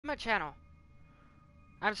My channel.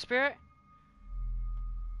 I'm Spirit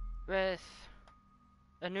with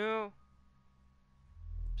a new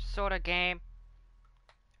sort of game,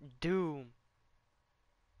 Doom.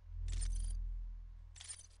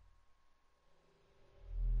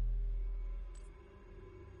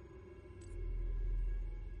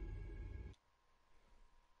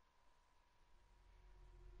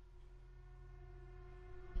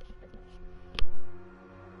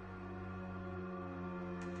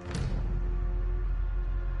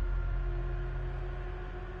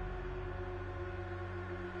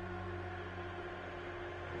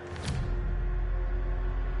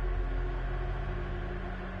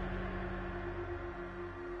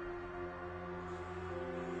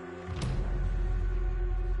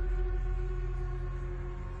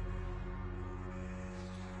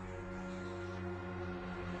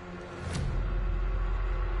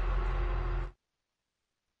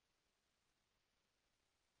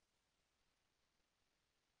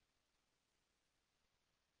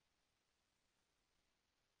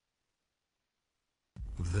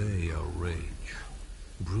 They are rage,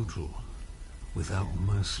 brutal, without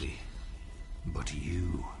mercy. But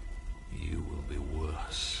you will be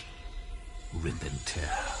worse. Rip and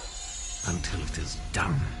tear, until it is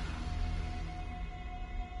done.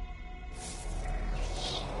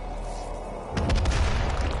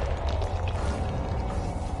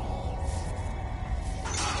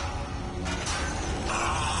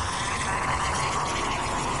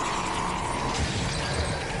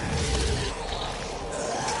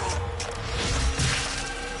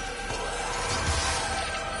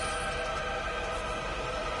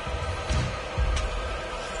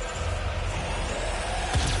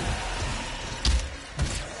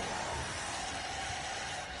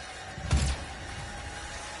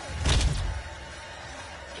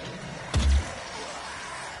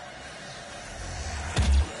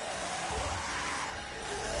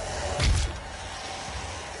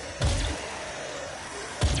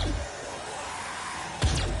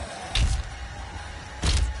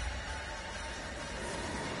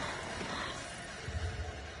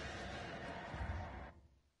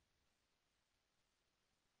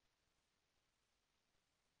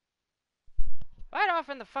 Right off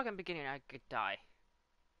in the fucking beginning, I could die.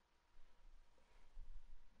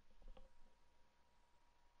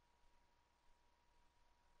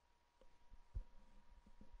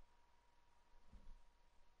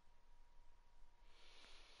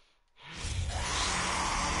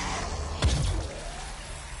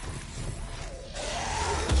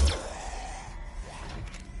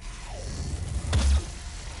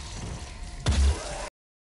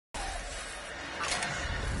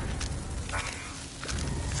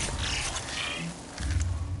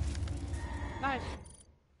 Nice.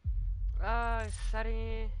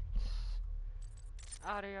 Settings,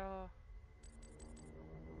 audio,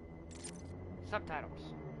 subtitles.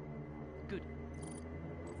 Good.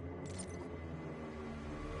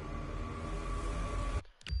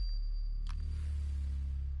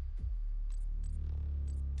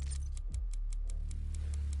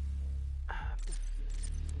 Up to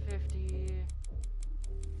 50.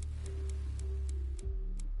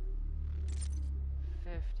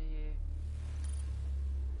 50.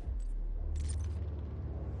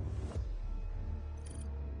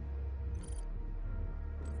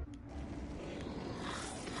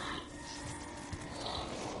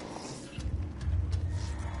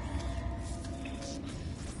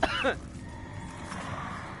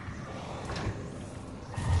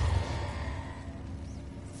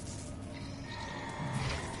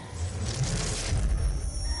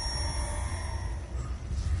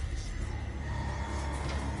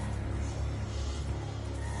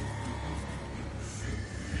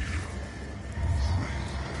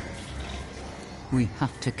 We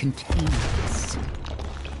have to contain this.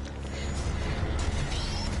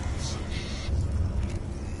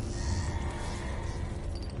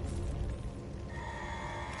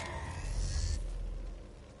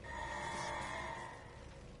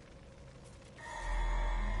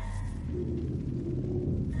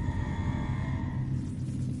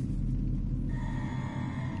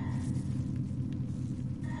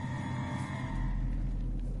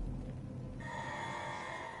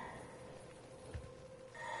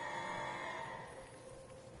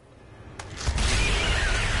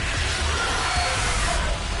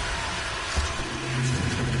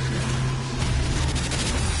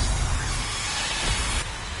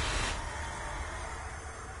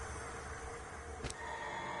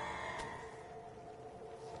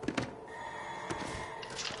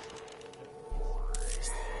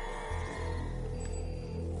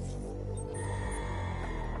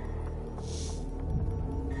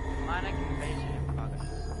 demonic invasion in progress.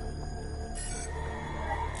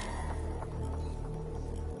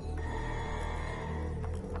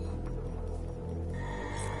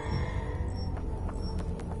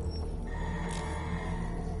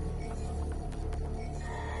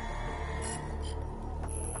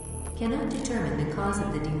 Cannot determine the cause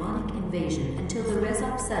of the demonic invasion until the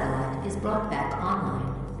Resop satellite is brought back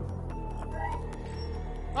online.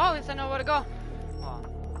 Well, at least I know where to go. Well,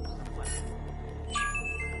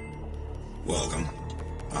 Welcome.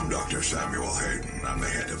 I'm Dr. Samuel Hayden. I'm the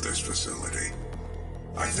head of this facility.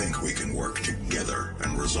 I think we can work together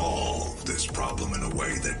and resolve this problem in a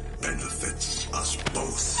way that benefits us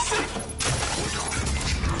both.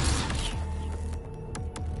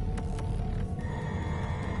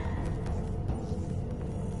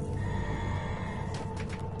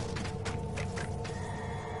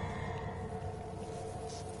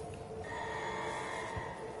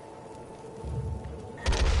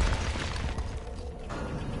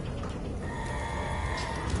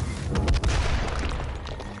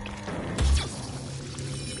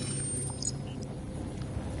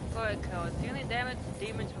 kills. Dealing damage to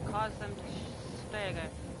demons will cause them to stagger,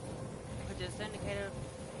 which is indicated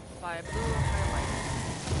by a blue highlight.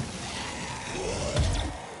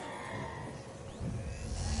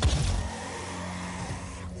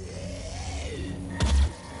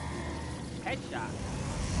 Headshot.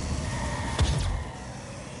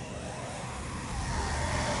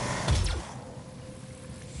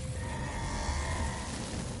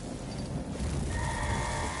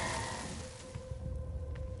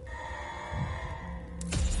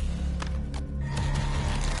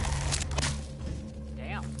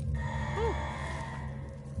 Damn. Whew.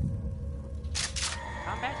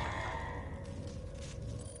 Combat shotgun.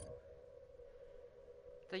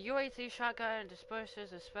 The UAC shotgun disperses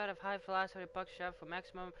the spread of high velocity buckshot for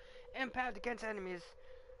maximum impact against enemies.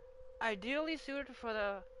 Ideally suited for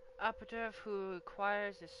the operative who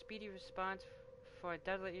requires a speedy response for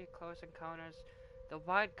deadly close encounters. The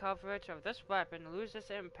wide coverage of this weapon loses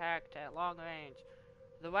impact at long range.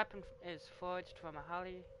 The weapon is forged from a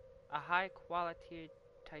high quality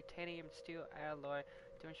titanium steel alloy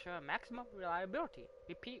to ensure maximum reliability,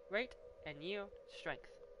 repeat rate, and yield strength.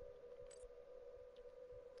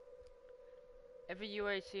 Every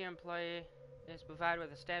UAC employee is provided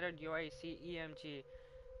with a standard UAC EMG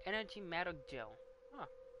energy metal gel. Huh.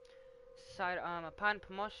 Sidearm upon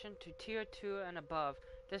promotion to tier 2 and above.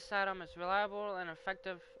 This sidearm is reliable and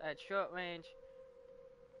effective at short range.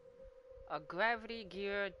 A gravity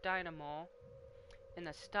gear dynamo in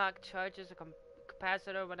the stock charges a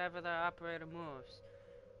capacitor whenever the operator moves.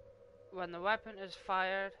 When the weapon is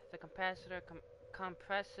fired, the capacitor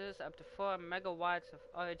compresses up to 4 megawatts of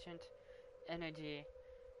urgent energy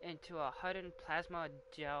into a hardened plasma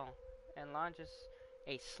gel and launches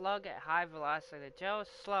a slug at high velocity. The gel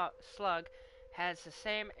slug has the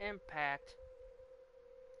same impact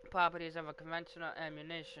properties of a conventional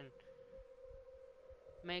ammunition,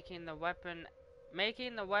 making the weapon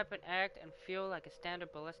act and feel like a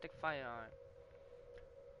standard ballistic firearm.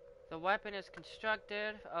 The weapon is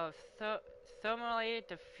constructed of thermally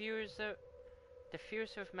diffusive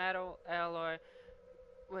metal alloy,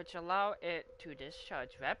 which allow it to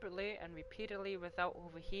discharge rapidly and repeatedly without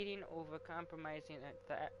overheating or compromising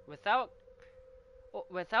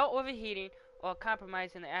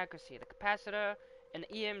the accuracy. The capacitor and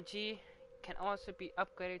the EMG can also be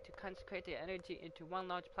upgraded to concentrate the energy into one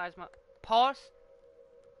large plasma pulse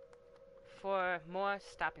for more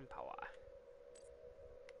stopping power.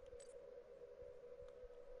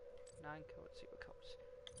 9 codes, 0 codes.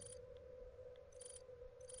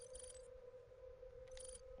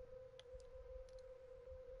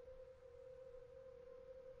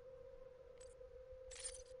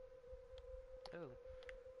 Ooh.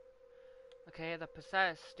 Okay, the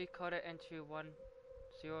possess decoded into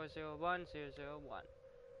 1001-001.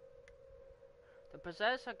 The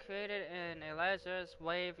possess are created in a Lazarus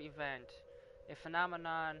wave event, a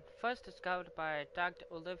phenomenon first discovered by Dr.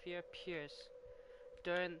 Olivia Pierce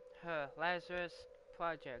during her Lazarus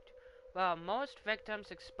project. While most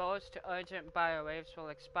victims exposed to urgent biowaves will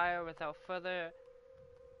expire without further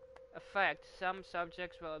effect, some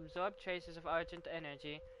subjects will absorb traces of urgent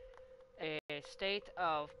energy, a state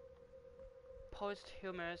of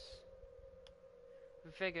posthumous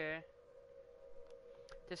vigor.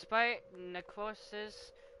 Despite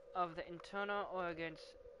necrosis of the internal organs,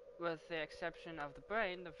 with the exception of the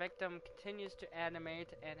brain, the victim continues to animate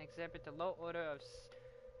and exhibit the low order of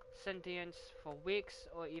sentience for weeks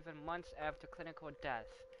or even months after clinical death.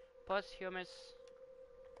 Posthumous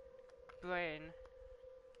brain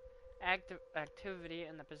activity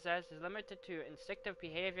in the possessed is limited to instinctive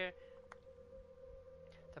behavior.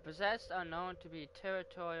 The possessed are known to be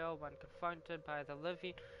territorial when confronted by the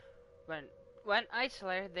living. When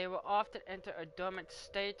isolated, they will often enter a dormant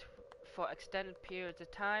state for extended periods of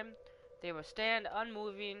time. They will stand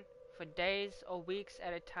unmoving for days or weeks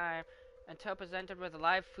at a time until presented with a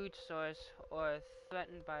live food source or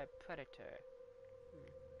threatened by a predator.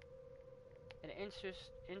 An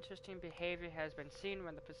interesting behavior has been seen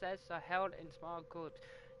when the possessed are held in small groups.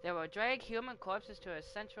 They will drag human corpses to a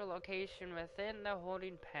central location within their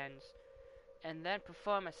holding pens, and then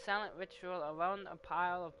perform a silent ritual around a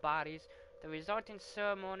pile of bodies. The resulting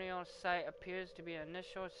ceremonial site appears to be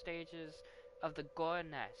initial stages of the gore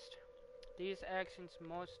nest. These actions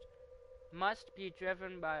must be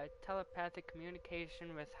driven by telepathic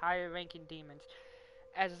communication with higher-ranking demons,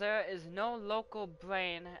 as there is no local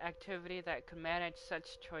brain activity that could manage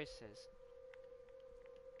such choices.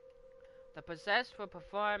 The possessed will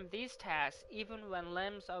perform these tasks even when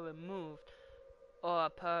limbs are removed or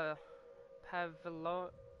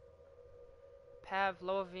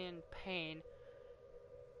Pavlovian pain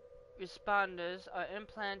responders are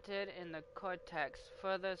implanted in the cortex,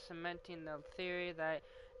 further cementing the theory that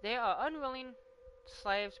they are unwilling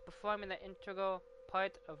slaves performing the integral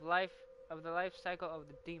part of the life cycle of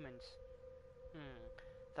the demons.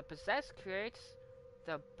 The possessed creates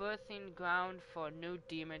the birthing ground for new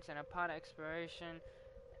demons, and upon expiration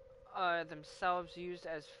are themselves used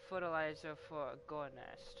as fertilizer for a gore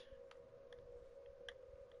nest.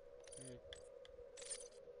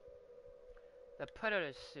 The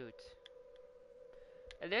Predator's suit.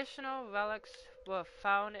 Additional relics were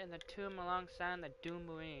found in the tomb alongside the Doom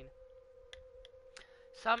Marine.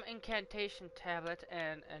 Some incantation tablets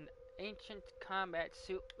and an ancient combat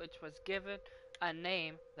suit which was given a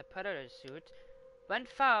name, the Predator's suit. When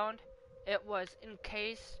found, it was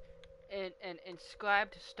encased in an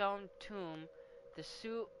inscribed stone tomb. The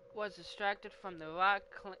suit was extracted from the rock,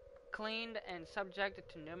 cleaned, and subjected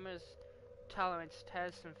to numerous tolerance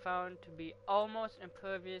tests and found to be almost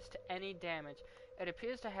impervious to any damage. It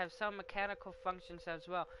appears to have some mechanical functions as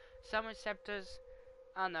well. Some receptors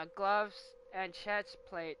on the gloves and chest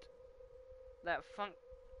plate that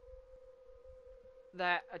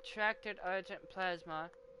attracted urgent plasma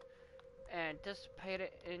and dissipated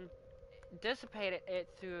it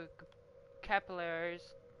through capillary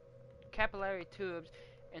tubes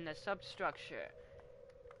in the substructure.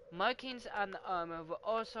 Markings on the armor were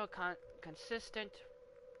also consistent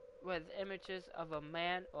with images of a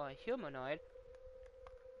man or a humanoid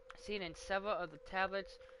seen in several of the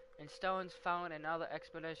tablets and stones found in other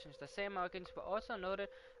expeditions. The same markings were also noted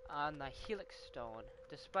on the Helix stone.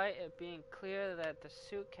 Despite it being clear that the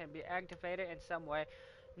suit can be activated in some way,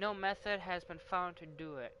 no method has been found to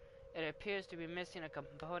do it. It appears to be missing a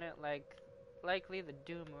component likely the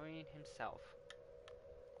Doom Marine himself.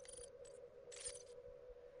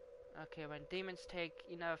 Okay, when demons take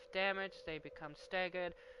enough damage, they become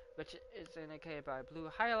staggered, which is indicated by a blue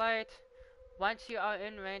highlight. Once you are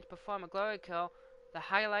in range, perform a glory kill. The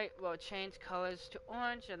highlight will change colors to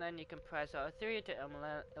orange, and then you can press R3 to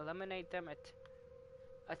eliminate them.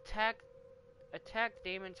 Attack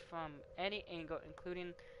demons from any angle,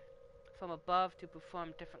 including from above, to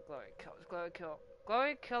perform different glory kills.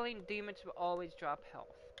 Glory killing demons will always drop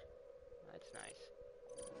health. That's nice.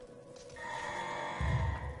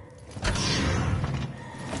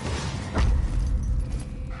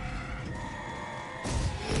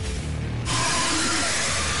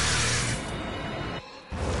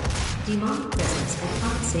 Demonic presence at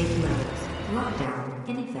unsafe levels. Lockdown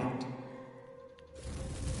in effect.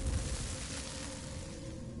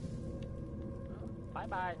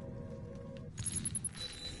 Bye-bye.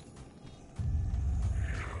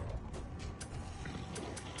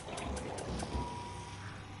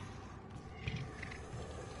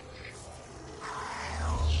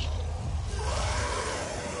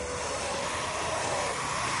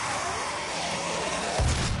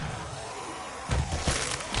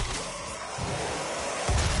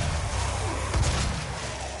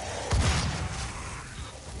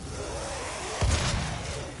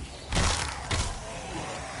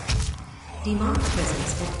 Demonic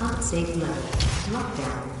presence at unsafe levels.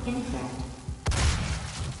 Lockdown in effect.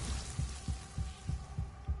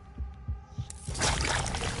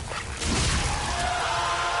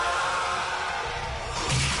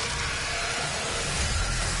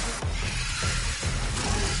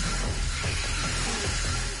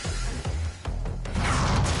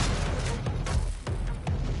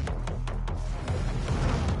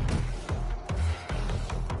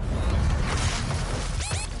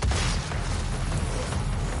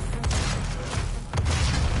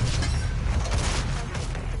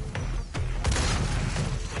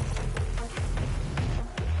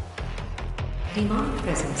 Demonic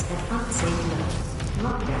presence at unsafe levels.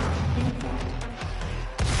 Lockdown in effect.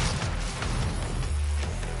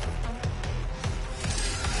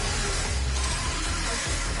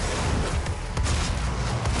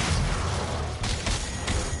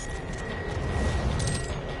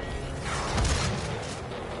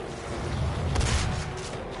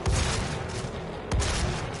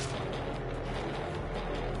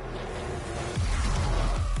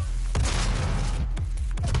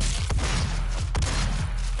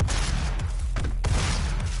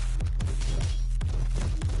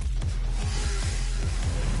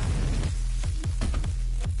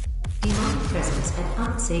 Presence at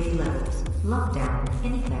unsafe levels. Lockdown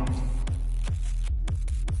in effect.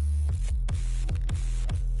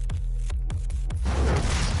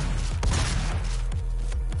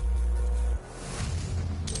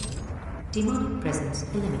 Demonic presence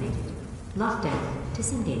eliminated. Lockdown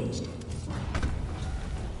disengaged.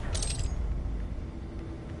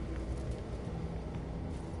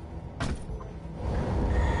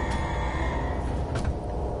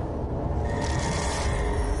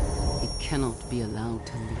 Cannot be allowed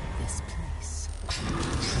to leave this place.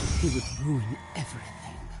 He would ruin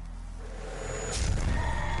everything.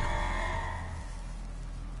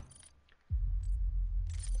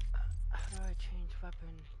 How do I change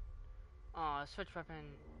weapon? Oh, switch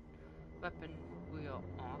weapon. Weapon wheel.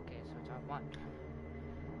 Oh, okay, switch on one.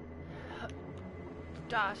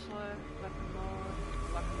 Dazzler, weapon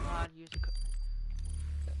mod, use equipment.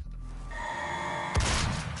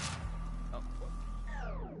 Oh.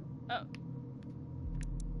 Oh.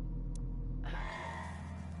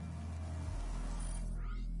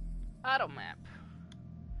 Auto map.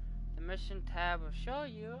 The mission tab will show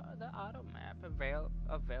you the auto map,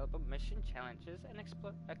 available mission challenges and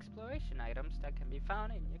exploration items that can be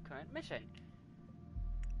found in your current mission.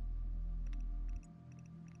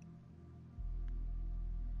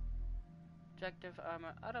 Objective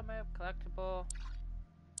armor, auto map, collectible.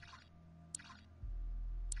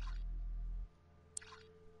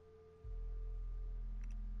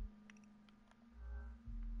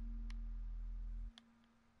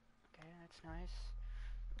 Okay, that's nice.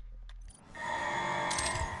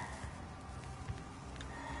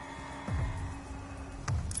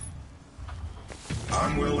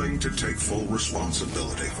 I'm willing to take full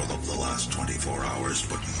responsibility for the last 24 hours,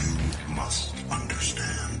 but you must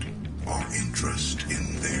understand. Our interest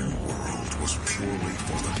in their world was purely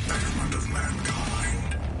for the betterment of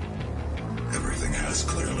mankind. Everything has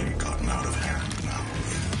clearly gotten out of hand now,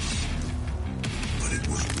 yes. But it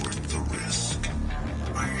was worth the risk,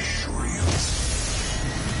 I assure you.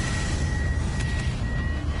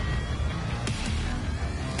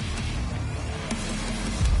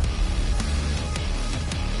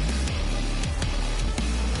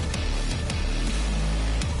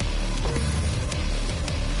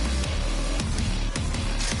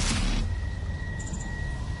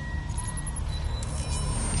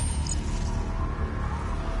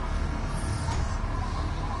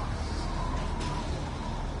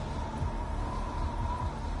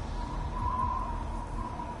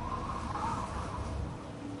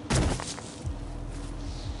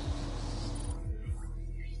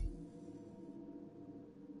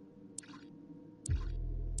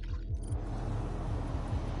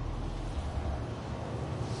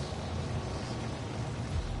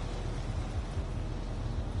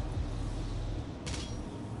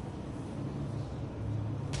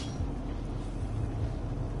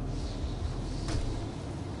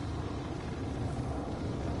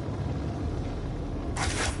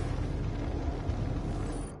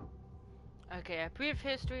 Okay, a brief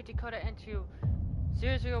history decoded into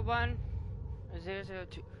 001 or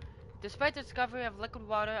 002. Despite the discovery of liquid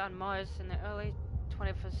water on Mars in the early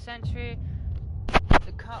 21st century,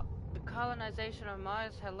 the colonization of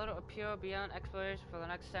Mars had little appeal beyond exploration for the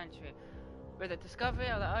next century. With the discovery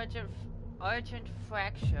of the Argent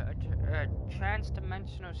fracture, a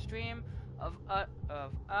trans-dimensional stream of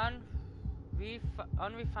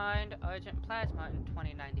unrefined Argent plasma in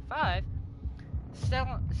 2095,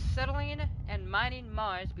 settling and mining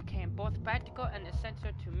Mars became both practical and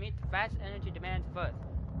essential to meet the vast energy demands of Earth.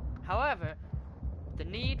 However, the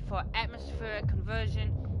need for atmospheric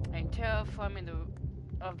conversion and terraforming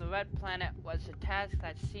of the red planet was a task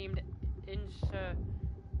that seemed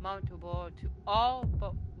insurmountable to all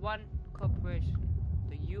but one corporation,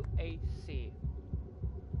 the UAC.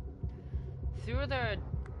 Through their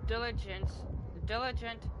diligent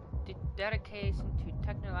dedication to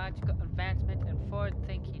technological advancement and forward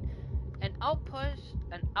thinking, an outpost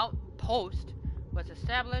was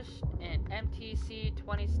established in MTC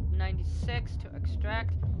 2096 to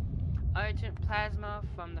extract Argent plasma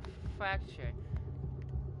from the fracture.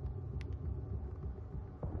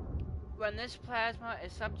 When this plasma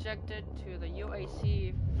is subjected to the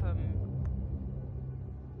UAC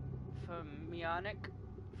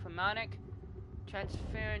fermionic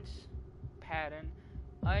transference pattern,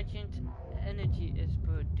 urgent energy is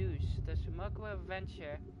produced. This remarkable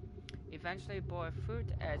venture eventually bore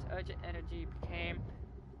fruit as urgent energy became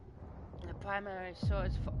the primary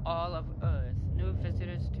source for all of Earth. New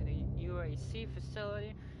visitors to the UAC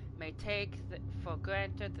facility may take for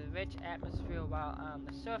granted the rich atmosphere while on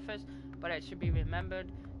the surface, but it should be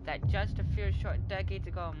remembered that just a few short decades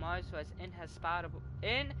ago, Mars was inhospitable.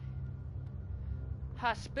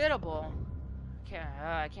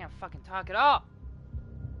 I can't fucking talk at all.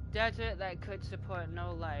 Desert that could support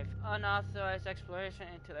no life. Unauthorized exploration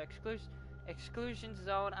into the exclusion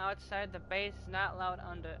zone outside the base is not allowed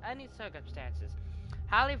under any circumstances.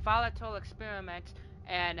 Highly volatile experiments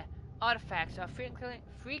and artifacts are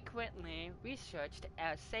frequently researched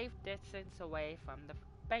at a safe distance away from the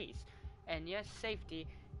base, and your safety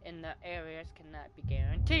in the areas cannot be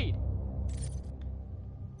guaranteed.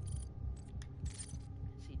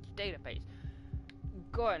 Siege database.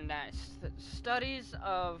 Gordon's studies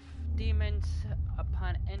of demons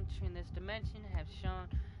upon entering this dimension have shown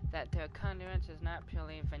that their conduits is not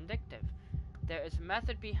purely vindictive. There is a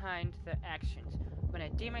method behind their actions. When a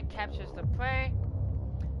demon captures the prey,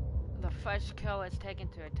 the fresh kill is taken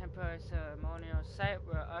to a temporary ceremonial site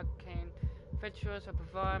where arcane rituals are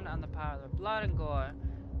performed on the power of blood and gore.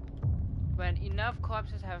 When enough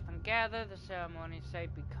corpses have been gathered, the ceremony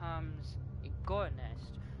site becomes a gore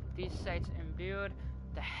nest. These sites imbued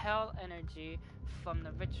the hell energy from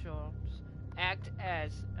the rituals act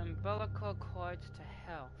as umbilical cords to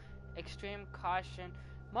hell. Extreme caution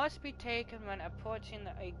must be taken when approaching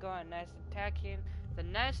the Agor nest, attacking the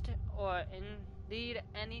nest, or indeed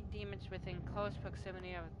any demons within close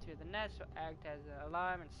proximity to the nest will act as an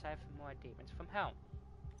alarm and siphon more demons from hell.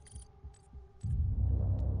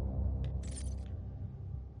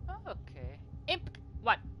 Okay. Imp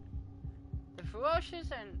 1. The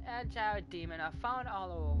ferocious and agile demon are found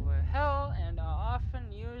all over hell and are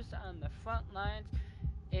often used on the front lines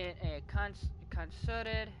in a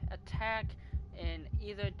concerted attack in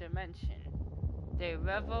either dimension. They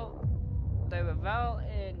revel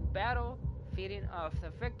in battle, feeding off the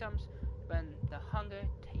victims when the hunger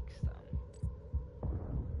takes them.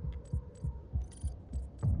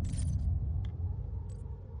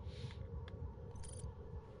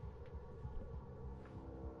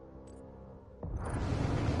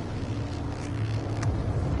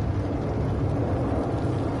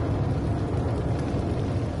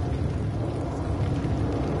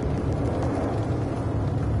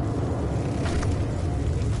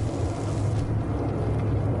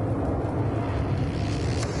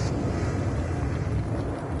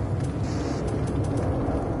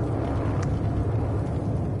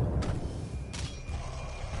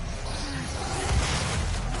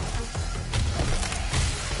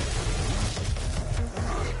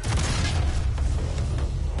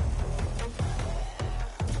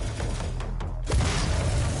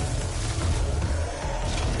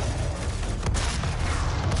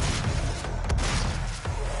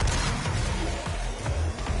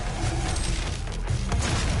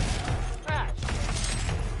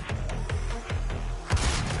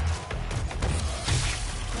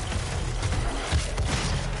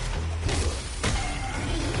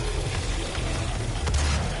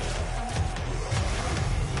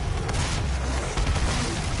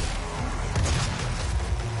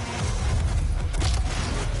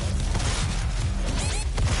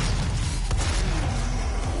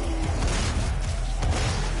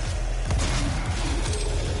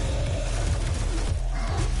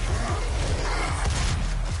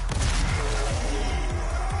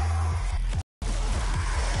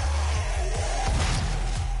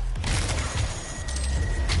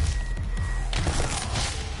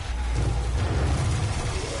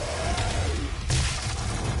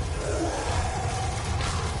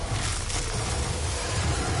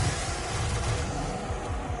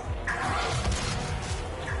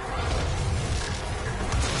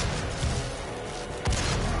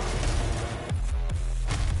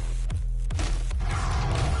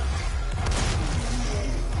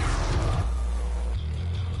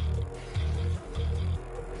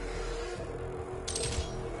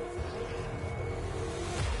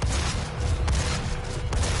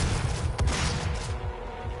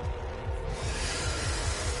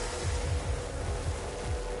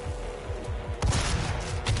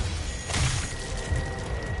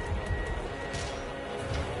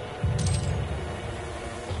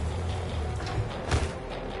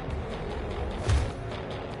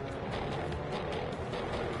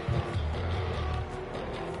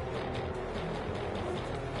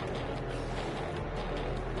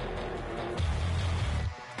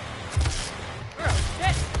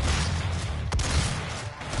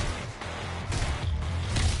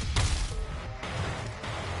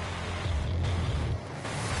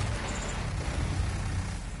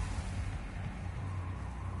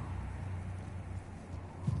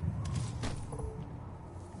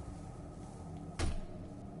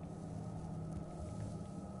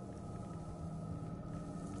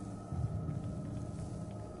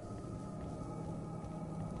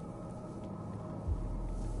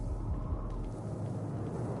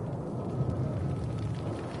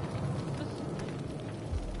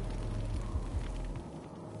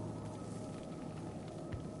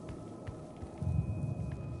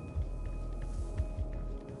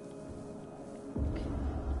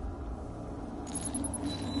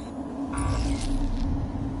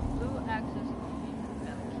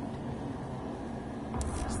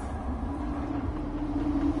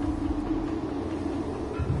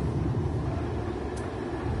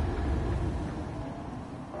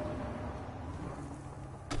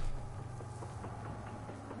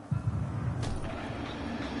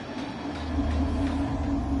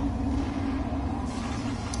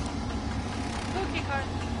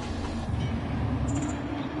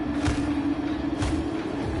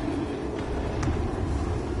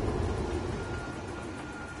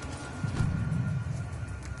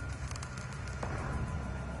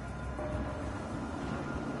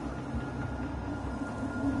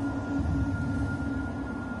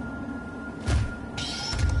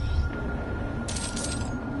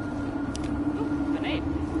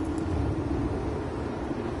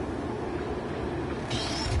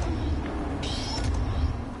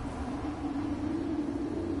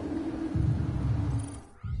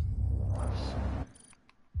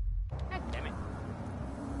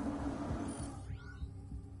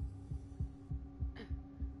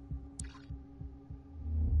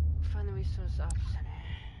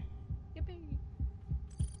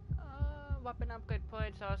 weapon upgrade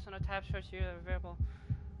points. Also, on the tab shows you the available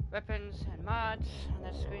weapons and mods. On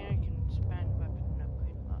the screen, you can spend weapon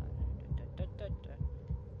upgrade mod.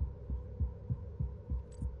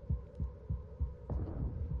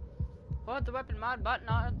 Hold the weapon mod button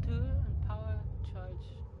on to and power charge.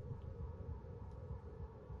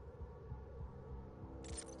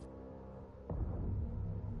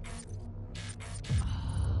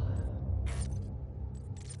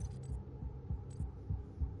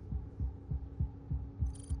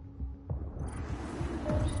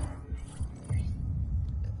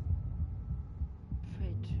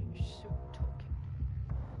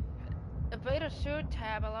 The Vader Suit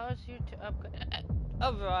tab allows you to upgrade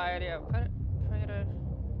a variety of Predator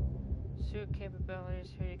Suit capabilities.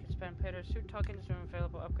 Here you can spend Predator Suit tokens and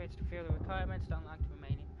available upgrades to fill the requirements to unlock the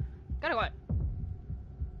remaining. Gotta go.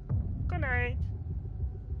 Good night.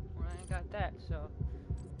 Well, I ain't got that, so.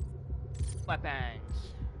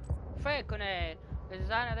 Weapons. Frag grenade. The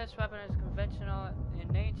design of this weapon is conventional in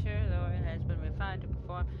nature, though it has been refined to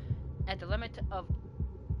perform at the limit of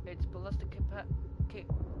its ballistic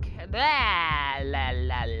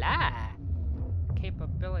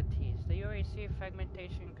capabilities. The UAC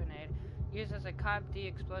fragmentation grenade uses a Comp D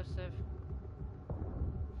explosive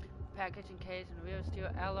packaging case and real steel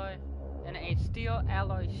alloy and a steel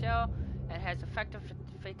alloy shell, and has effective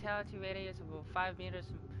fatality radius of over 5 meters.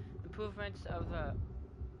 Improvements of the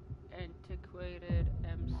antiquated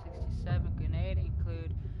M67 grenade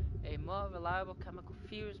include a more reliable chemical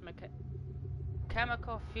fuse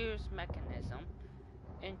mechanism,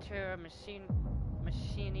 interior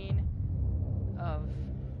machining of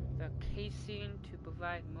the casing to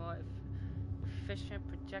provide more efficient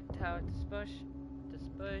projectile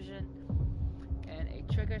dispersion, and a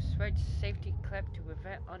trigger switch safety clip to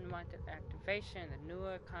prevent unwanted activation. The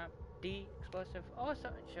newer Comp D explosive also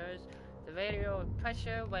ensures the radio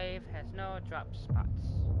pressure wave has no drop spots.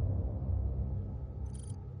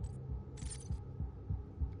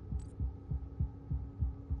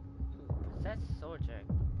 Possessed soldier.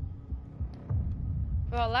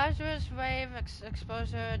 Well, Lazarus wave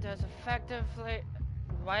exposure does effectively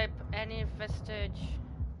wipe any vestige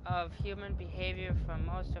of human behavior from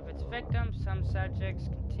most of its victims. Some subjects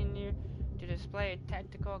continue to display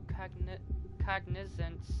tactical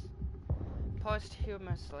cognizance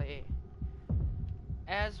posthumously.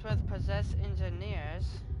 As with possessed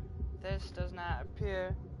engineers, this does not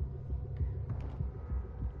appear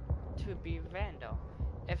to be random.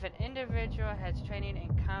 If an individual has training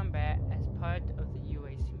in combat as part of the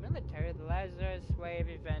UAC military, the Lazarus Wave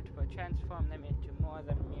event will transform them into more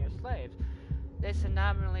than mere slaves. This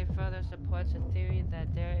anomaly further supports a theory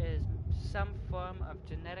that there is some form of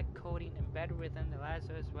genetic coding embedded within the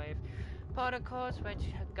Lazarus Wave protocols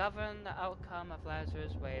which govern the outcome of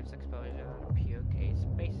Lazarus Wave's exposure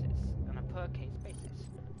on a per case basis.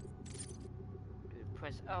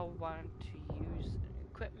 Press L1 to use an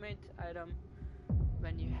equipment item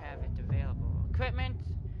when you have it available. Equipment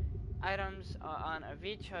items are on a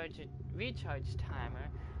recharge timer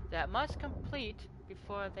that must complete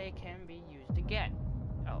before they can be used again.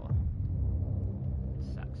 Oh, it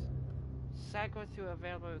sucks. Cycle through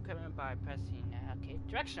available equipment by pressing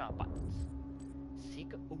directional buttons.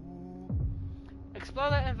 Explore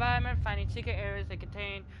the environment, finding secret areas that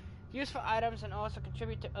contain useful items, and also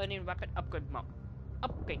contribute to earning weapon upgrade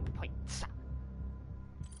points.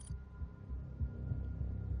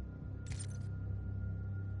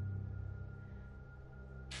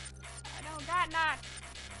 I don't got none.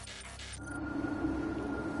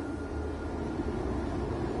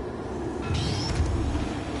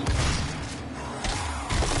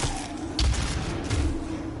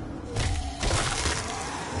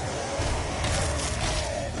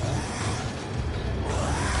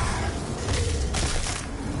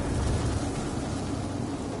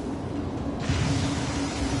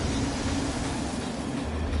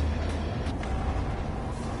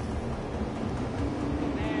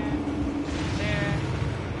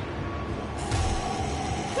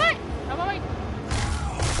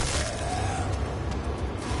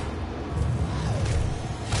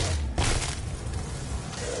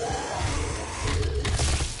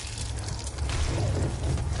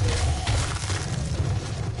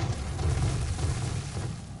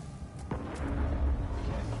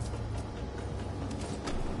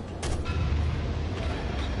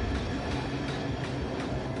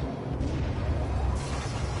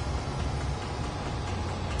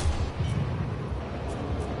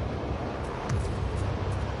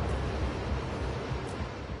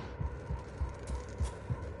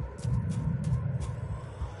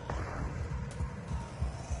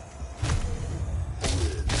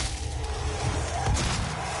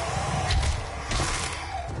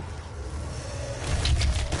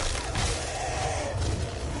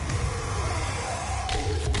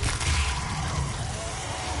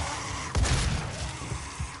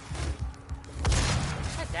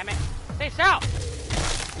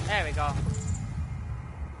 There we go.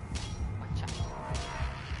 Watch out.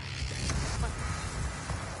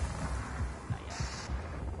 Not yet.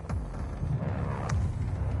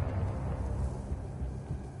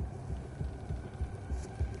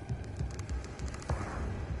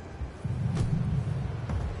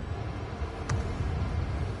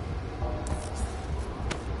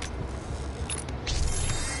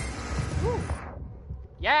 Woo.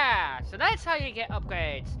 Yeah, so that's how you get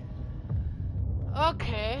upgrades.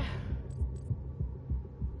 Okay.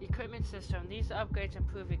 Equipment system. These upgrades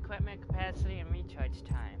improve equipment capacity and recharge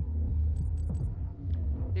time.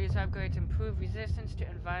 These upgrades improve resistance to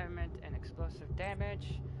environment and explosive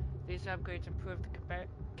damage. These upgrades improve the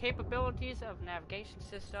capabilities of navigation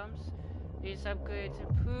systems. These upgrades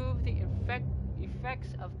improve the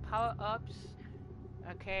effects of power-ups.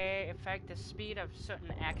 Okay, affect the speed of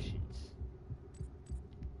certain actions.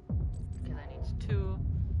 Okay, that needs 2.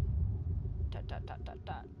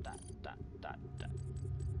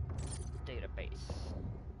 Database.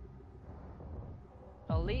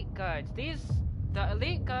 Elite Guards. The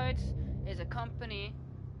Elite Guards is a company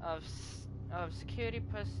of security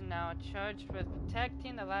personnel charged with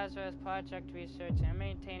protecting the Lazarus Project research and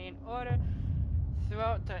maintaining order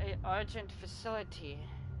throughout the Argent facility.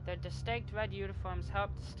 Their distinct red uniforms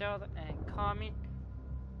help distill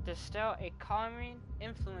a calming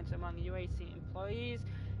influence among UAC employees,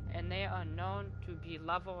 and they are known to be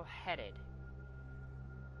level-headed,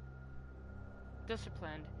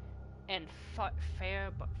 disciplined, and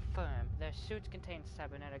fair but firm. Their suits contain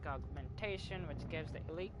cybernetic augmentation, which gives the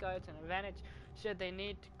Elite Guards an advantage should they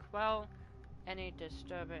need to quell any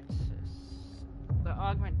disturbances. The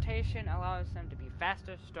augmentation allows them to be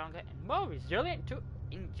faster, stronger, and more resilient to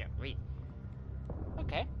injury.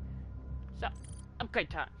 Okay, so upgrade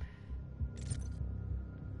time.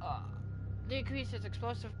 Decreases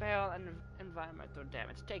explosive barrel and environmental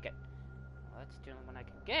damage. Take it. Well, that's the only one I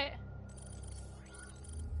can get.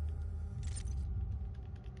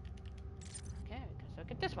 Okay, I guess I'll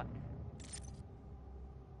get this one.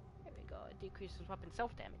 There we go. It decreases weapon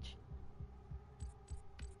self-damage.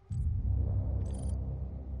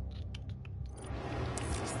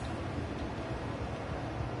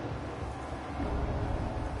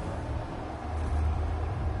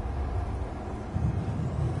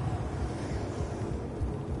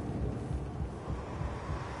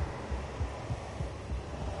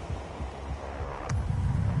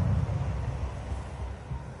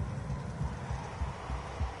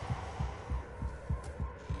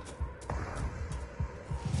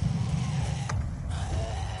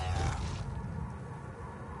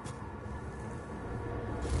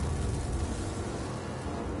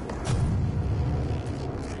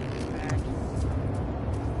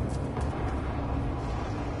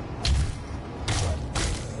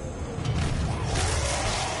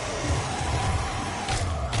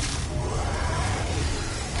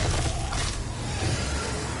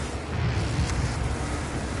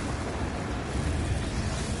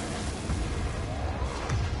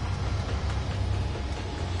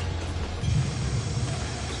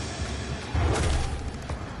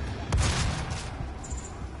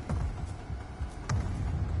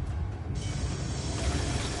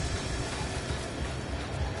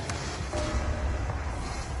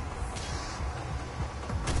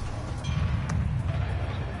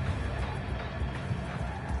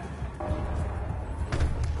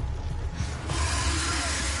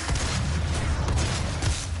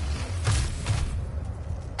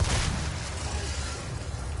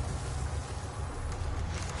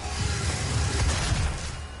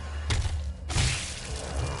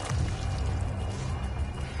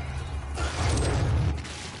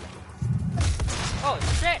 Oh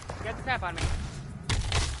shit! Get the crap on me.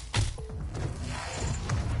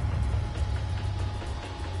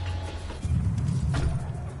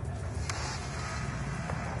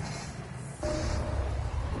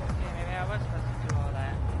 Okay, maybe I was supposed to do all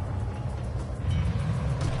that.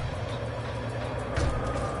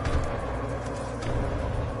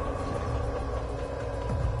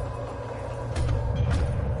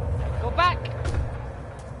 Go back!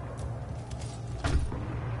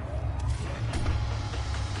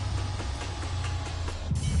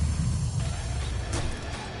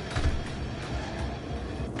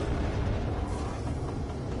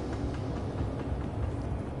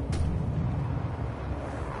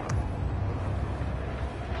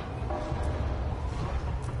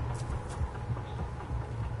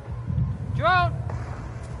 Drone!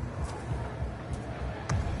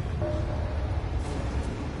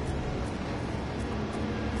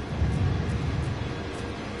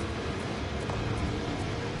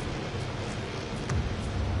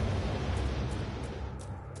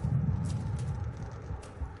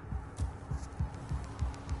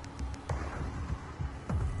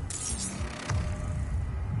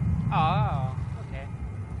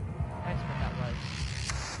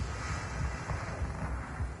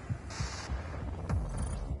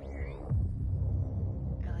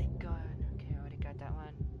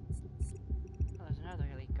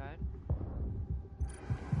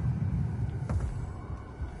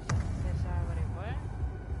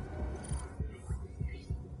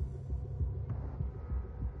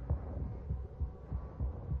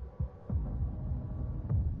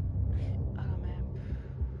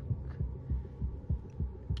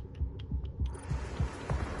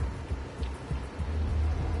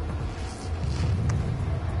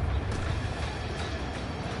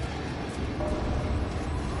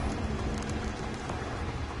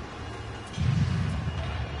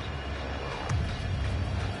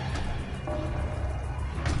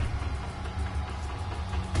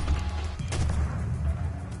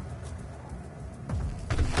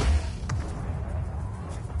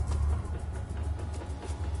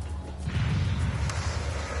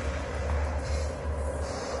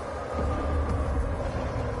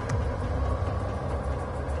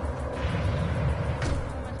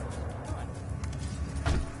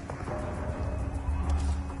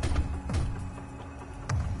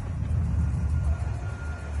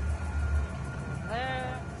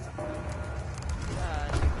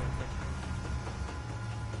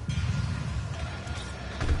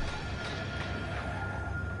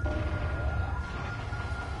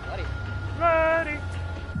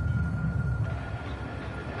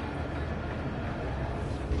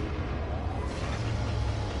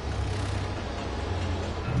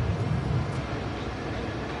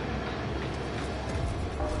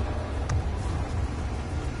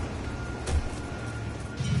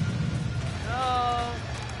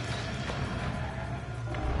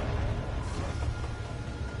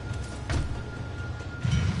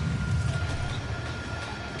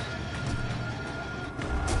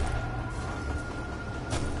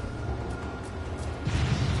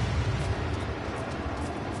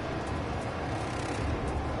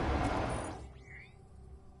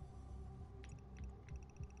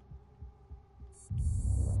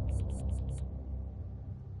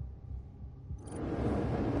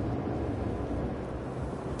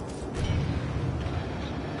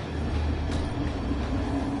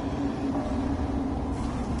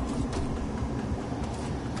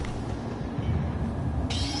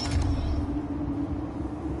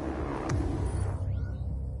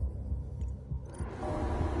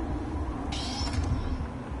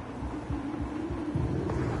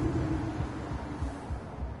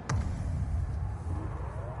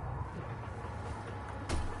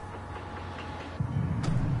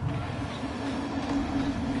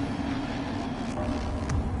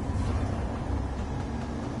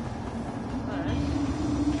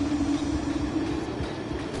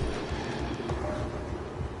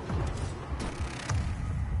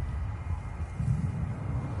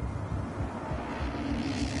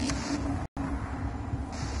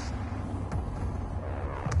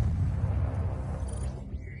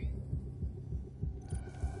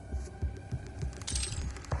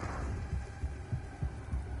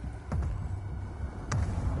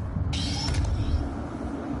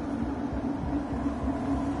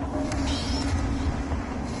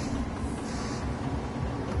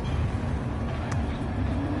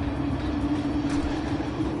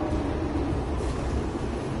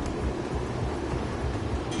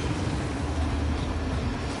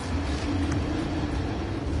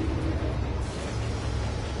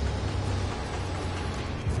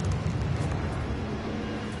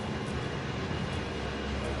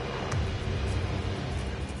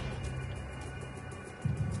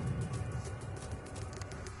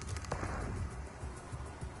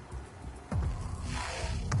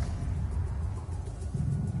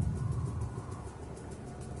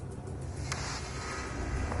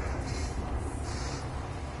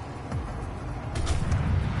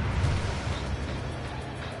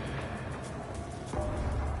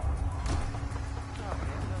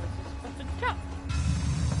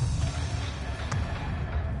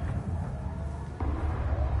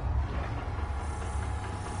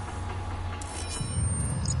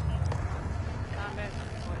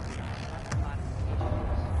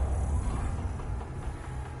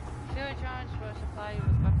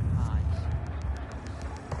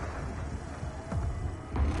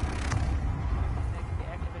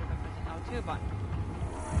 2 button.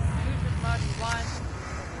 Choose which mod you want.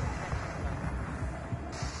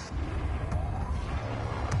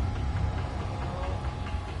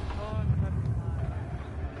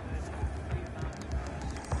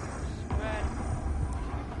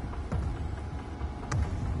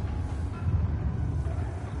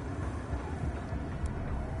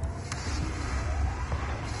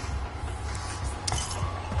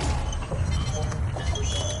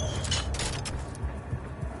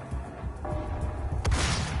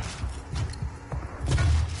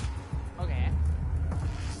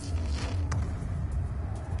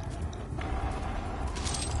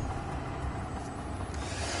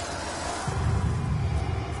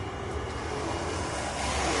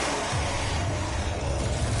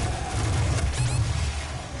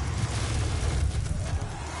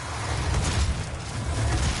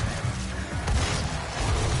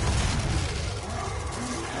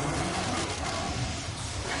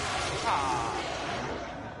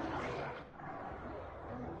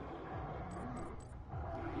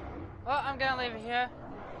 Well, I'm gonna leave it here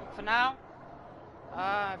for now.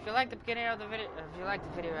 If you like the beginning of the video, if you like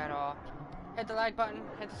the video at all, hit the like button,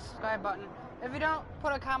 hit the subscribe button. If you don't,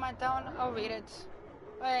 put a comment down, I'll read it.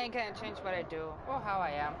 I ain't gonna change what I do or how I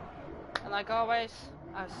am. And like always,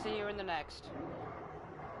 I'll see you in the next.